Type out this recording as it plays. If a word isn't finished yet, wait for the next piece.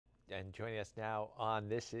And joining us now on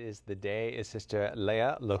This Is the Day is Sister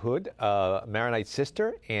Lea Lahoud, a Maronite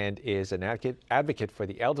sister, and is an advocate for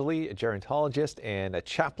the elderly, a gerontologist, and a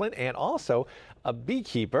chaplain, and also a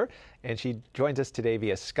beekeeper. And she joins us today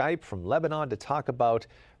via Skype from Lebanon to talk about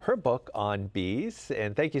her book on bees.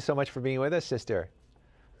 And thank you so much for being with us, Sister.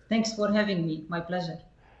 Thanks for having me. My pleasure.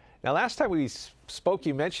 Now, last time we spoke,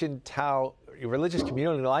 you mentioned how religious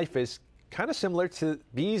community life is kind of similar to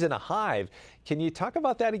bees in a hive. Can you talk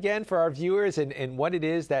about that again for our viewers and what it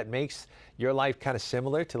is that makes your life kind of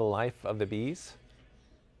similar to the life of the bees?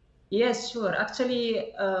 Yes, sure.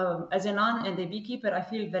 Actually, as a nun and a beekeeper, I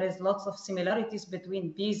feel there is lots of similarities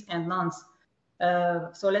between bees and nuns.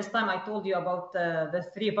 So last time I told you about the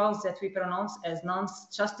three vows that we pronounce as nuns: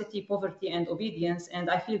 chastity, poverty, and obedience. And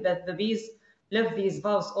I feel that the bees live these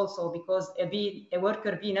vows also, because a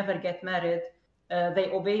worker bee never get married.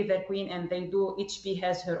 They obey their queen, and each bee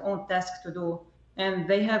has her own task to do. And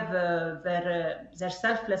they have their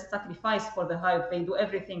selfless sacrifice for the hive. They do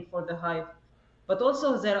everything for the hive. But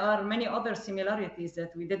also there are many other similarities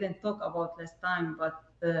that we didn't talk about last time, but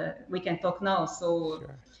we can talk now. So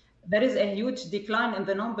Sure. there is a huge decline in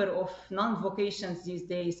the number of non-vocations these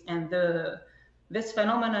days. And this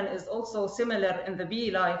phenomenon is also similar in the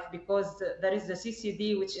bee life, because there is the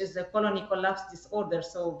CCD, which is the colony collapse disorder.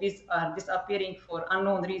 So bees are disappearing for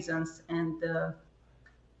unknown reasons.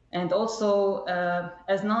 And also,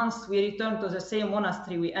 as nuns, we return to the same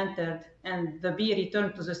monastery we entered, and the bee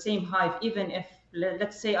returned to the same hive. Even if,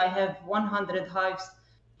 let's say, I have 100 hives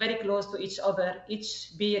very close to each other,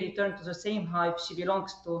 each bee returned to the same hive she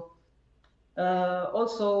belongs to.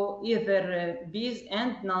 Also, either bees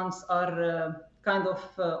and nuns are kind of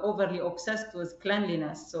overly obsessed with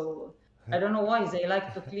cleanliness. So I don't know why they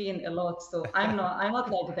like to clean a lot. So I'm not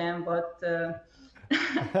like them, but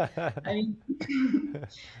I mean,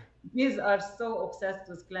 bees are so obsessed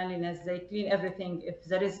with cleanliness. They clean everything. If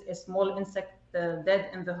there is a small insect dead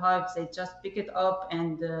in the hives, they just pick it up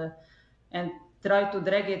and try to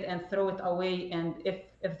drag it and throw it away. And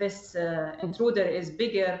if this intruder is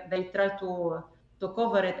bigger, they try to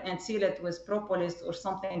cover it and seal it with propolis or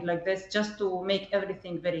something like this, just to make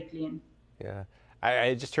everything very clean. Yeah.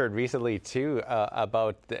 I just heard recently, too,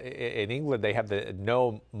 about in England, they have the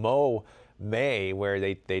no mow May, where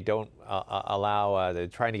they don't allow, they're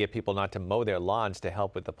trying to get people not to mow their lawns to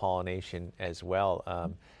help with the pollination as well.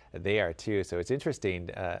 They are too. So it's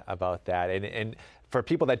interesting about that. And for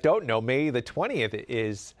people that don't know, May the 20th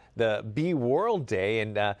is the Bee World Day.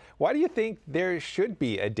 And why do you think there should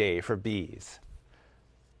be a day for bees?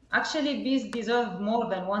 Actually, bees deserve more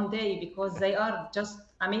than one day, because they are just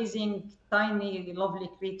amazing, tiny, lovely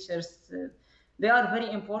creatures. They are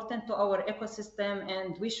very important to our ecosystem,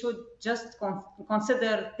 and we should just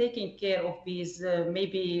consider taking care of bees,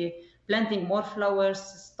 maybe planting more flowers,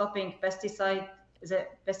 stopping the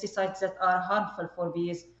pesticides that are harmful for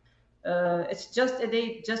bees. It's just a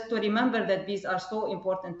day just to remember that bees are so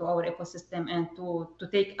important to our ecosystem, and to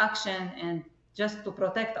take action and just to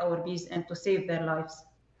protect our bees and to save their lives.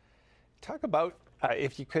 Talk about,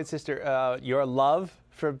 if you could, Sister, your love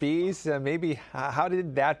for bees. Maybe how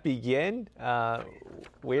did that begin?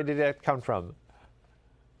 Where did that come from?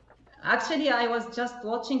 Actually, I was just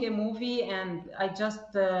watching a movie, and I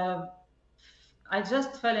just fell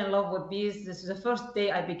in love with bees. This is the first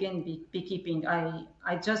day I began beekeeping.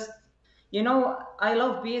 I just, I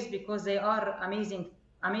love bees because they are amazing,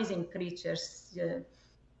 amazing creatures.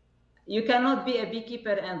 You cannot be a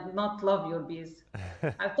beekeeper and not love your bees.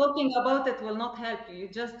 Talking about it will not help you. You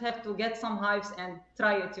just have to get some hives and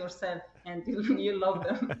try it yourself, and you love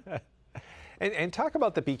them. And talk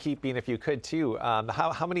about the beekeeping, if you could, too.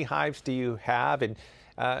 How many hives do you have, and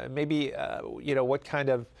maybe what kind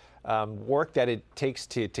of work that it takes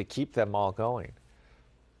to keep them all going?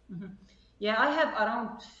 Mhm. Yeah, I have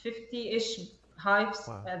around 50-ish hives.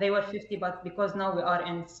 Wow. They were 50, but because now we are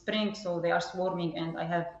in spring, so they are swarming, and I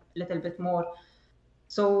have a little bit more.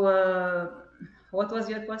 So, what was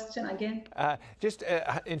your question again? Just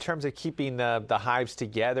in terms of keeping the hives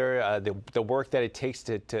together, the work that it takes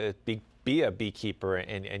to be a beekeeper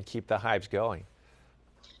and keep the hives going.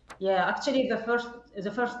 Yeah, actually,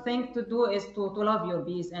 the first thing to do is to love your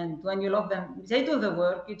bees, and when you love them, they do the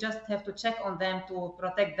work. You just have to check on them to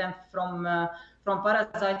protect them from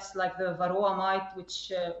parasites like the varroa mite,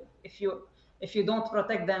 which if you don't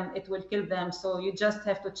protect them, it will kill them. So you just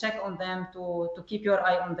have to check on them to keep your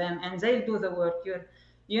eye on them, and they'll do the work.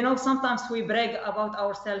 Sometimes we brag about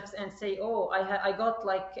ourselves and say, "Oh, I got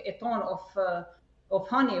like a ton of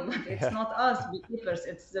honey," but it's Yeah. not us beekeepers.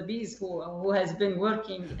 It's the bees who has been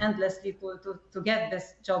working endlessly to get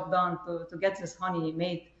this job done, to get this honey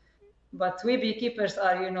made. But we beekeepers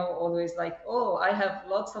are, always like, oh, I have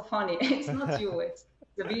lots of honey. It's not you, it's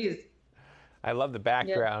the bees. I love the Yeah.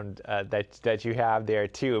 background that you have there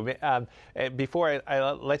too. And before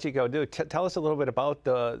I let you go, tell us a little bit about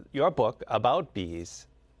your book about bees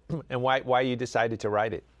and why you decided to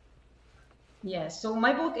write it. Yeah, so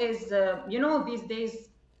my book is, these days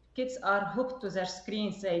kids are hooked to their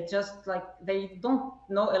screens. They just like, they don't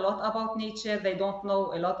know a lot about nature. They don't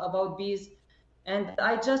know a lot about bees. And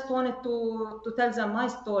I just wanted to tell them my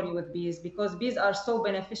story with bees because bees are so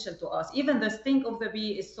beneficial to us. Even the sting of the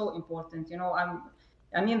bee is so important.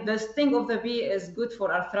 I mean, the sting of the bee is good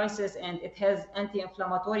for arthritis and it has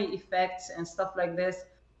anti-inflammatory effects and stuff like this.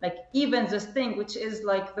 Like even the sting, which is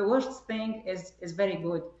like the worst thing, is very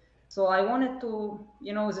good. So I wanted to,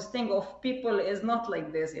 the sting of people is not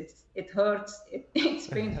like this. It hurts, it's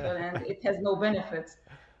painful, and it has no benefits.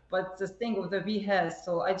 But the sting of the bee has.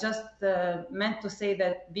 So I just meant to say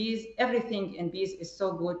that bees, everything in bees is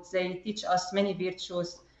so good. They teach us many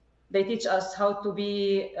virtues. They teach us how to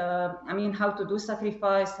be, how to do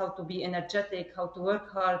sacrifice, how to be energetic, how to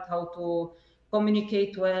work hard, how to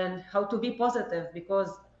communicate well, how to be positive,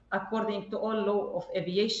 because according to all law of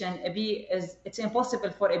aviation, it's impossible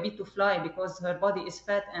for a bee to fly because her body is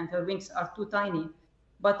fat and her wings are too tiny.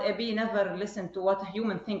 But a bee never listened to what a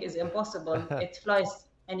human think is impossible. It flies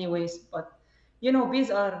anyways. But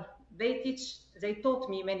bees they taught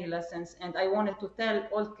me many lessons, and I wanted to tell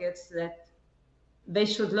all kids that they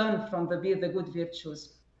should learn from the bee the good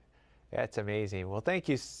virtues. That's amazing. Well, thank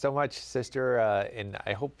you so much, sister, and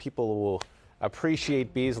I hope people will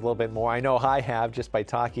appreciate bees a little bit more. I know I have just by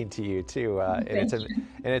talking to you too, Thank you.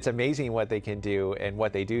 and it's amazing what they can do and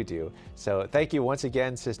what they do. So thank you once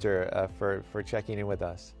again, sister, for checking in with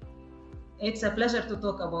us. It's a pleasure to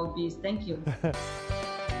talk about bees. Thank you.